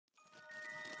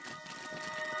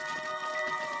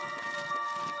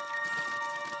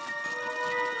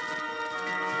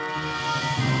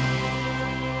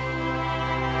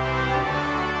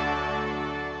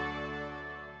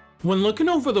When looking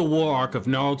over the war arc of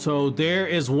Naruto, there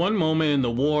is one moment in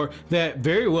the war that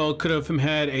very well could have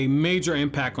had a major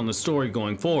impact on the story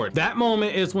going forward. That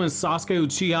moment is when Sasuke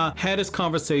Uchiha had his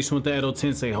conversation with the Edo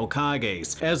Tensei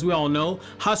Hokages. As we all know,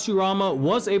 Hashirama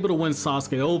was able to win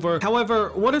Sasuke over. However,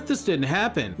 what if this didn't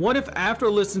happen? What if after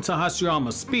listening to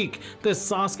Hashirama speak, that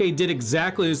Sasuke did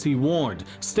exactly as he warned,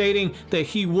 stating that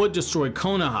he would destroy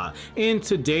Konoha? In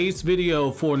today's video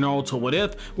for Naruto What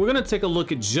If, we're going to take a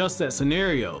look at just that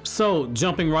scenario. So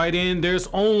jumping right in, there's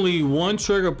only one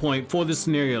trigger point for this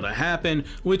scenario to happen,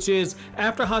 which is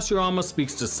after Hashirama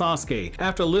speaks to Sasuke.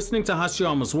 After listening to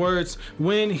Hashirama's words,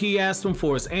 when he asked him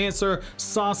for his answer,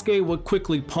 Sasuke would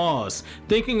quickly pause,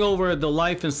 thinking over the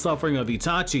life and suffering of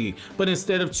Itachi, but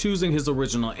instead of choosing his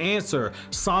original answer,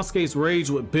 Sasuke's rage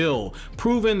would build,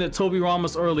 proving that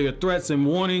Tobirama's earlier threats and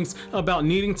warnings about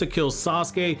needing to kill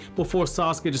Sasuke before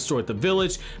Sasuke destroyed the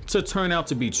village to turn out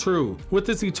to be true. With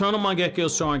his Eternal Mangekyo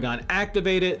Sharingan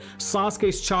activated,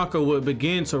 Sasuke's chakra would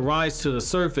begin to rise to the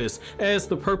surface as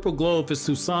the purple glow of his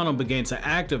Susanoo began to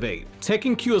activate.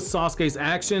 Taking cue of Sasuke's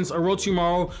actions,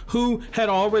 Orochimaru, who had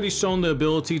already shown the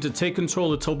ability to take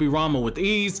control of Tobirama with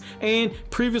ease, and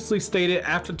previously stated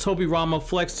after Tobirama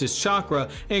flexed his chakra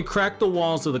and cracked the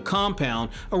walls of the compound,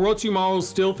 Orochimaru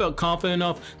still felt confident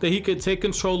enough that he could take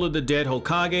control of the dead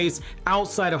Hokages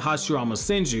outside of Hashirama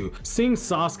Senju. Seeing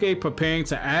Sasuke preparing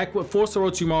to act would force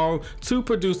Orochimaru to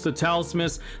produce the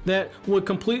talismans that would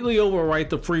completely overwrite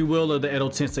the free will of the Edo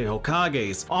Tensei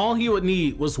Hokages. All he would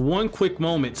need was one quick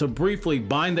moment to briefly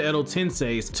bind the Edo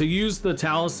Tenseis to use the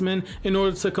talisman in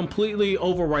order to completely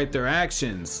overwrite their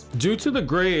actions. Due to the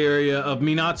gray area of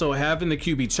Minato having the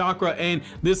Kyuubi chakra, and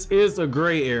this is a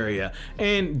gray area,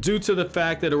 and due to the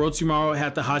fact that Orochimaru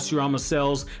had the Hashirama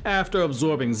cells after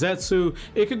absorbing Zetsu,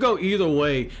 it could go either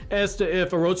way as to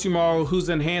if Orochimaru, who's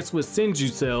enhanced with Senju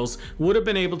cells, would have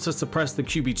been able to suppress the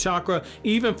Kyuubi chakra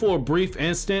even for a brief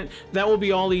instant. That will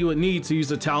be all he would need to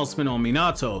use a talisman on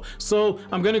Minato. So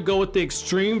I'm going to go with the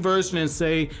extreme version and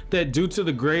say that due to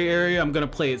the gray area, I'm going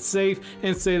to play it safe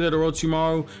and say that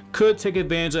Orochimaru could take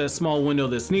advantage of a small window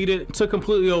that's needed to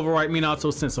completely overwrite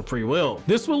Minato's sense of free will.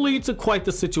 This will lead to quite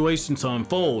the situation to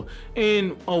unfold.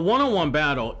 In a one-on-one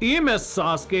battle, EMS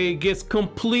Sasuke gets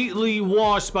completely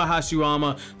washed by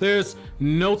Hashirama. There's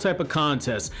no type of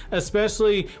contest,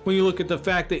 especially when you look at the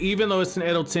fact that even though it's an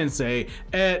Edo Tensei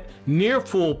at near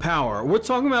full power, we're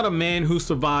talking about a man who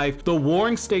survived the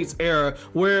Warring States era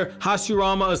where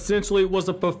Hashirama essentially was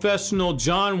a professional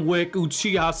John Wick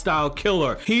Uchiha style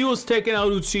killer. He was taking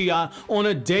out Uchiha on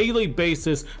a daily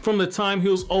basis from the time he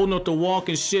was old enough to walk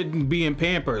and shit and be in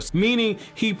Pampers, meaning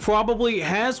he probably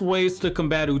has ways to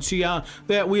combat Uchiha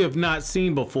that we have not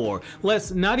seen before.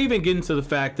 Let's not even get into the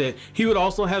fact that he would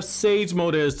also have Sage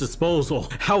Mode at his disposal.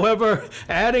 However,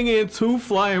 adding in 2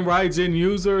 flying Raijin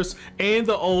users and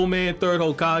the old man third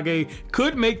Hokage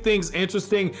could make things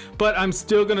interesting, but I'm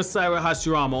still gonna side with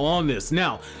Hashirama on this.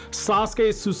 Now,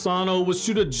 Sasuke's Susanoo would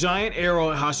shoot a giant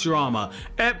arrow at Hashirama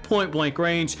at point blank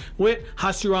range, with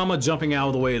Hashirama jumping out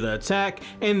of the way of the attack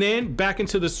and then back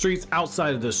into the streets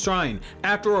outside of the shrine,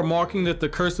 after remarking that the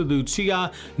curse of the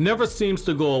Uchiha never seems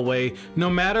to go away no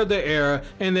matter the era,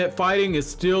 and that fighting is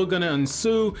still gonna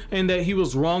ensue, and that he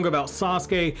was wrong about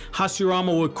Sasuke.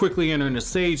 Hashirama would quickly enter into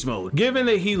Sage Mode. Given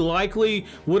that he likely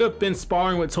would have been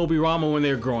sparring with Tobirama when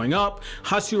they were growing up,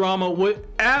 Hashirama would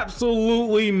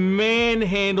absolutely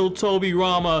manhandle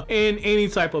Tobirama in any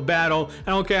type of battle.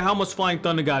 I don't care how much Flying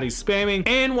Thunder God he's spamming,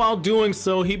 and while doing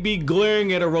so, he'd be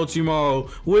glaring at Orochimaru,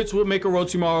 which would make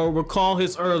Orochimaru recall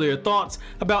his earlier thoughts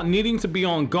about needing to be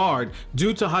on guard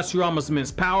due to Hashirama's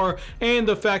immense power, and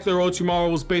the fact that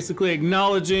Orochimaru was basically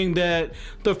acknowledging that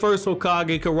the first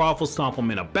Hokage could raffle stomp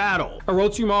him in a battle.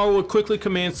 Orochimaru would quickly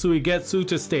command Suigetsu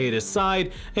to stay at his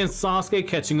side, and Sasuke,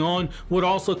 catching on, would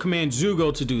also command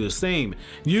Jugo to do the same.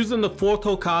 Using the 4th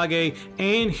Hokage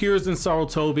and Hiruzen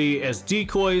Sarutobi as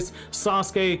decoys,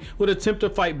 Sasuke would attempt to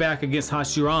fight back against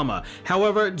Hashirama.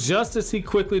 However, just as he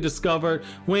quickly discovered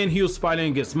when he was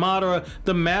fighting against Madara,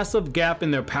 the massive gap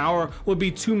in their power would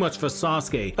be too much for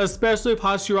Sasuke, especially if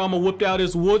Hashirama whipped out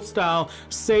his wood style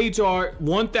Sage Art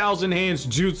 1000 Hands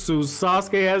Jutsu.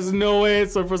 Sasuke has no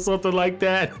answer for something like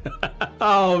that.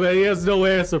 Oh man, he has no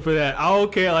answer for that. I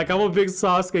don't care, like, I'm a big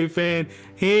Sasuke fan.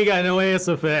 He ain't got no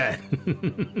answer for that.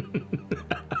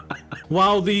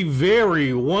 While the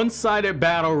very one-sided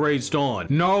battle raged on,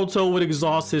 Naruto would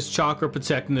exhaust his chakra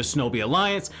protecting the Shinobi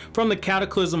Alliance from the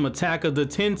cataclysm attack of the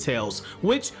Ten Tails,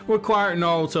 which required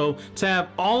Naruto to have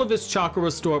all of his chakra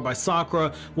restored by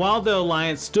Sakura while the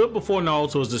Alliance stood before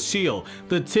Naruto as a shield.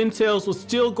 The Ten Tails was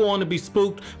still going to be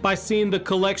spooked by seeing the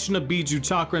collection of Biju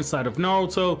chakra inside of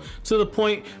Naruto, to the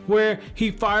point where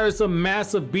he fires a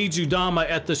massive Biju Dama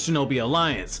at the Shinobi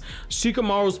Alliance.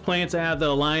 Shikamaru's plan to have the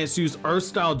Alliance use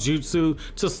Earth-style jutsu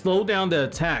to slow down the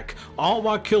attack, all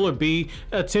while Killer Bee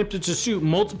attempted to shoot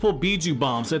multiple Biju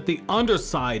bombs at the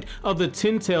underside of the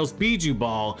Ten Tails Biju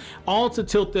ball, all to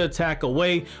tilt the attack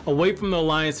away from the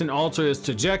Alliance and alter its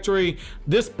trajectory.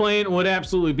 This plan would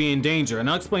absolutely be in danger, and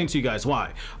I'll explain to you guys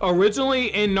why.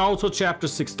 Originally in Naruto chapter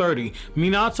 630,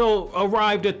 Minato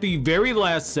arrived at the very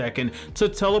last second to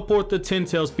teleport the Ten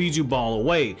Tails Biju ball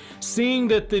away. Seeing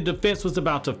that the defense was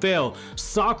about to fail,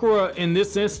 Sakura in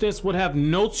this instance would have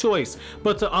no choice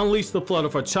but to unleash the flood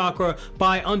of her chakra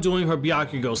by undoing her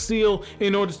Byakugo seal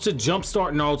in order to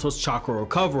jumpstart Naruto's chakra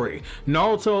recovery.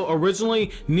 Naruto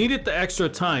originally needed the extra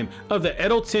time of the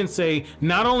Edo Tensei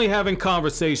not only having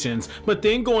conversations, but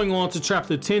then going on to trap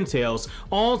the Ten Tails,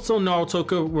 also Naruto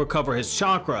could recover his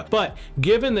chakra. But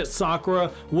given that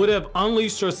Sakura would have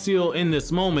unleashed her seal in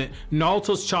this moment,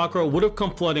 Naruto's chakra would have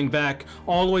come flooding back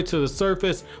all the way to the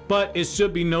surface. But it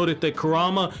should be noted that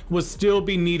Kurama would still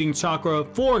be needing chakra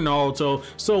for Naruto,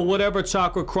 so whatever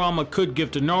chakra Kurama could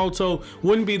give to Naruto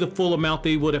wouldn't be the full amount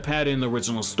they would have had in the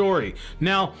original story.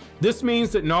 Now, this means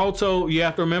that Naruto, you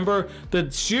have to remember, the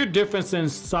sheer difference in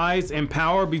size and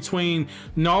power between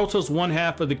Naruto's one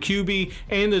half of the Kyuubi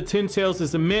and the Ten Tails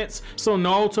is immense, so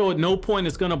Naruto at no point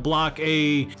is going to block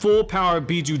a full power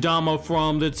Biju Dama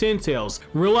from the Ten Tails.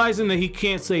 Realizing that he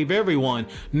can't save everyone,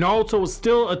 Naruto would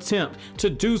still attempt to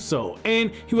do so,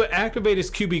 and he would activate his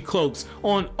Kyuubi cloaks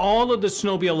on all of the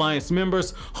Shinobi Alliance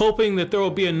members, hoping that there will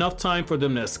be enough time for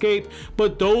them to escape,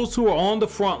 but those who are on the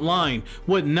front line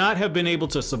would not have been able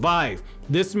to survive.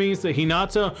 This means that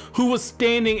Hinata, who was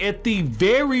standing at the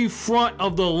very front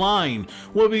of the line,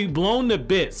 will be blown to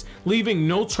bits, leaving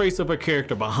no trace of her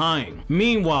character behind.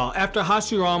 Meanwhile, after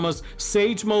Hashirama's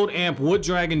Sage Mode Amp Wood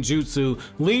Dragon Jutsu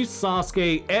leaves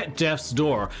Sasuke at death's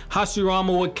door,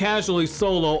 Hashirama would casually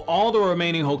solo all the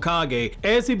remaining Hokage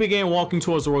as he began walking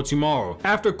towards Orochimaru.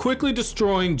 After quickly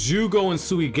destroying Jugo and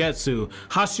Suigetsu,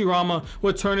 Hashirama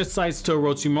would turn his sights to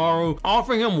Orochimaru,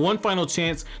 offering him one final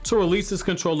chance to release his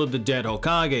control of the dead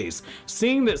Hokages.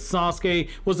 Seeing that Sasuke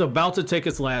was about to take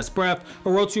his last breath,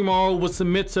 Orochimaru would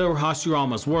submit to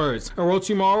Hashirama's words.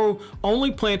 Orochimaru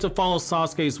only planned to follow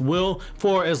Sasuke's will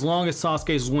for as long as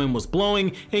Sasuke's wind was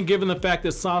blowing, and given the fact that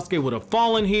Sasuke would have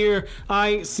fallen here,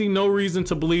 I see no reason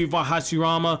to believe why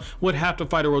Hashirama would have to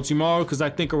fight Orochimaru, because I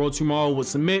think Orochimaru would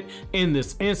submit in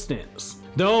this instance.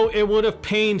 Though it would have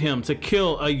pained him to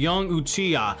kill a young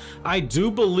Uchiha, I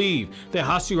do believe that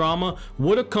Hashirama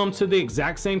would have come to the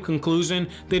exact same conclusion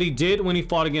that he did when he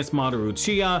fought against Madara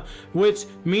Uchiha, which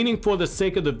meaning for the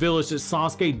sake of the village that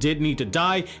Sasuke did need to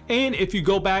die. And if you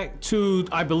go back to,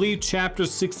 I believe, chapter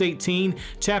 618,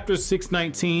 chapter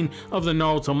 619 of the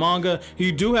Naruto manga,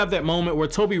 you do have that moment where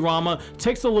Tobirama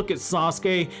takes a look at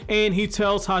Sasuke and he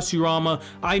tells Hashirama,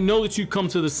 I know that you come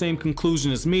to the same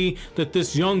conclusion as me, that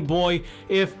this young boy,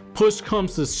 if push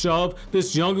comes to shove,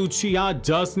 this young Uchiha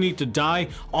does need to die,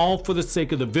 all for the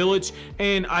sake of the village.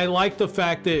 And I like the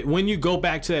fact that when you go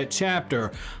back to that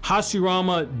chapter,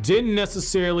 Hashirama didn't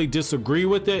necessarily disagree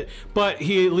with it, but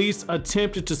he at least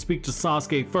attempted to speak to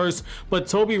Sasuke first. But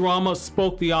Tobirama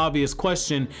spoke the obvious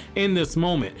question in this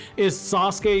moment: is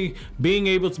Sasuke being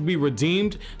able to be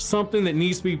redeemed something that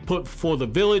needs to be put before the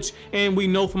village? And we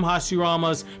know from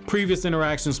Hashirama's previous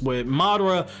interactions with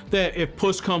Madara that if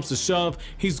push comes to shove,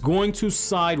 he's going to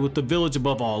side with the village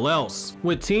above all else.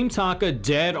 With Team Taka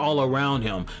dead all around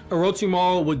him,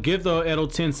 Orochimaru would give the Edo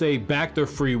Tensei back their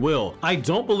free will. I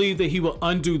don't believe that he will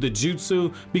undo the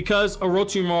jutsu, because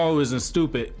Orochimaru isn't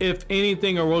stupid. If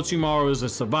anything, Orochimaru is a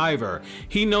survivor.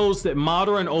 He knows that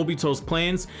Madara and Obito's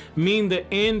plans mean the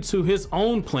end to his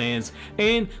own plans,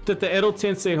 and that the Edo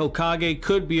Tensei Hokage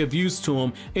could be of use to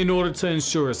him in order to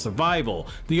ensure his survival.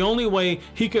 The only way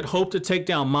he could hope to take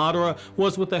down Madara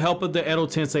was with the help of the Edo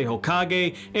Tensei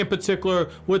Hokage, in particular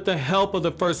with the help of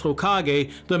the first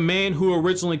Hokage, the man who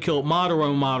originally killed Madara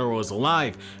when Madara was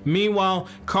alive. Meanwhile,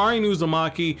 Karin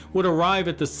Uzumaki would arrive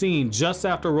at the scene just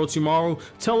after Orochimaru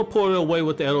teleported away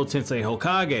with the Edo Tensei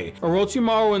Hokage.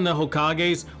 Orochimaru and the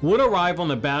Hokages would arrive on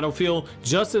the battlefield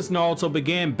just as Naruto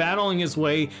began battling his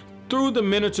way through the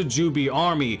miniature Jubi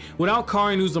army. Without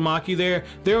Karin Uzumaki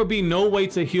there would be no way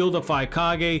to heal the 5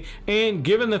 Kage, and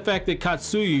given the fact that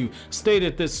Katsuyu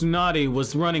stated that Tsunade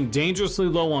was running dangerously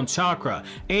low on chakra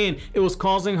and it was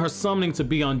causing her summoning to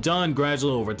be undone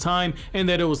gradually over time and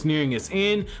that it was nearing its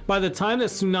end, by the time that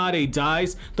Tsunade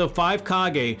dies, the 5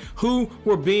 Kage who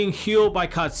were being healed by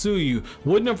Katsuyu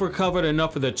wouldn't have recovered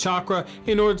enough of the chakra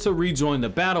in order to rejoin the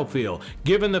battlefield,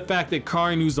 given the fact that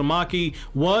Karin Uzumaki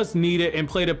was needed and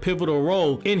played a pivotal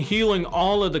role in healing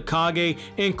all of the Kage,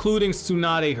 including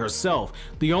Tsunade herself.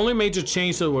 The only major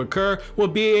change that would occur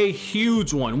would be a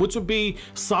huge one, which would be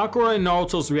Sakura and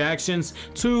Naruto's reactions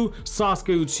to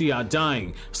Sasuke Uchiha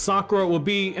dying. Sakura would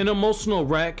be an emotional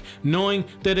wreck, knowing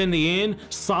that in the end,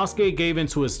 Sasuke gave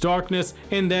into his darkness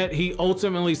and that he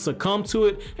ultimately succumbed to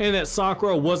it and that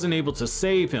Sakura wasn't able to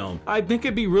save him. I think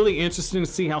it'd be really interesting to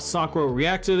see how Sakura would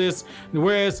react to this,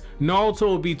 whereas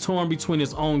Naruto would be torn between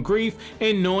his own grief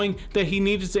and knowing that he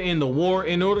needed to end the war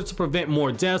in order to prevent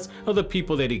more deaths of the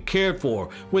people that he cared for.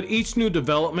 With each new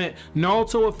development,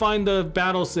 Naruto would find the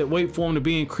battles that wait for him to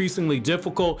be increasingly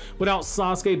difficult without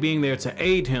Sasuke being there to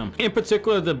aid him, in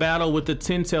particular the battle with the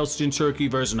Ten-Tailed Jinchuriki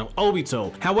version of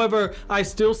Obito. However, I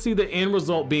still see the end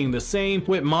result being the same,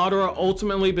 with Madara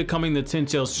ultimately becoming the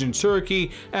Ten-Tailed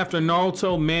Jinchuriki after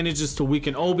Naruto manages to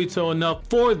weaken Obito enough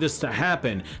for this to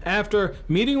happen. After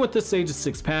meeting with the Sage of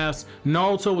Six Paths,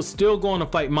 Naruto was still going to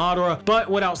fight Madara, but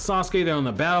without Sasuke there on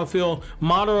the battlefield,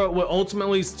 Madara would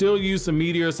ultimately still use the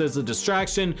meteors as a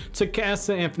distraction to cast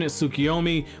the Infinite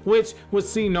Tsukiyomi, which would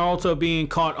see Naruto being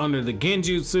caught under the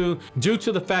Genjutsu due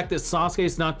to the fact that Sasuke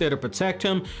is not there to protect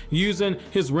him, using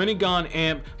his Rinnegan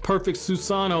amp Perfect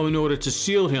Susanoo in order to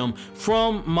shield him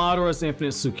from Madara's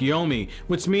Infinite Tsukiyomi,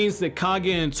 which means that Kage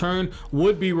in turn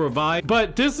would be revived.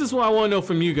 But this is what I want to know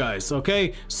from you guys,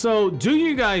 okay? So do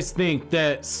you guys think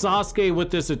that Sasuke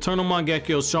with this Eternal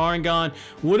Mangekyo Sharingan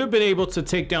would have been able to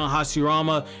take down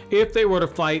Hashirama if they were to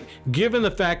fight, given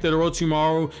the fact that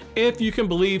Orochimaru, if you can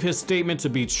believe his statement to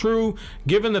be true,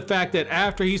 given the fact that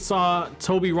after he saw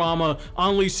Tobirama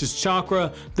unleash his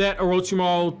chakra, that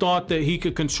Orochimaru thought that he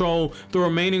could control the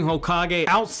remaining Hokage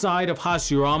outside of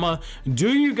Hashirama? Do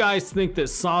you guys think that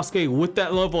Sasuke with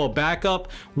that level of backup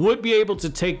would be able to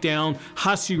take down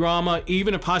Hashirama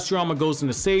even if Hashirama goes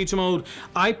into Sage mode?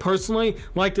 I personally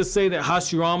like to say that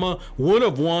Hashirama would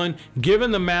have won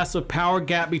given the massive power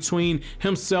gap between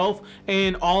himself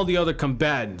and all the other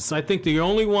combatants. I think the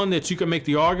only one that you can make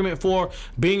the argument for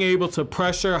being able to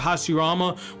pressure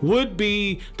Hashirama would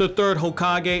be the 3rd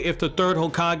Hokage if the 3rd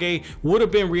Hokage would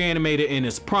have been reanimated in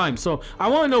his prime. So I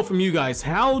want to know from you guys,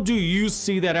 how do you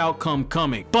see that outcome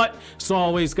coming? But as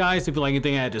always guys, if you like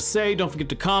anything I had to say, don't forget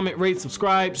to comment, rate,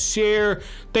 subscribe, share.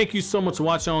 Thank you so much for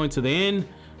watching all the way to the end.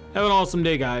 Have an awesome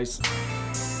day guys.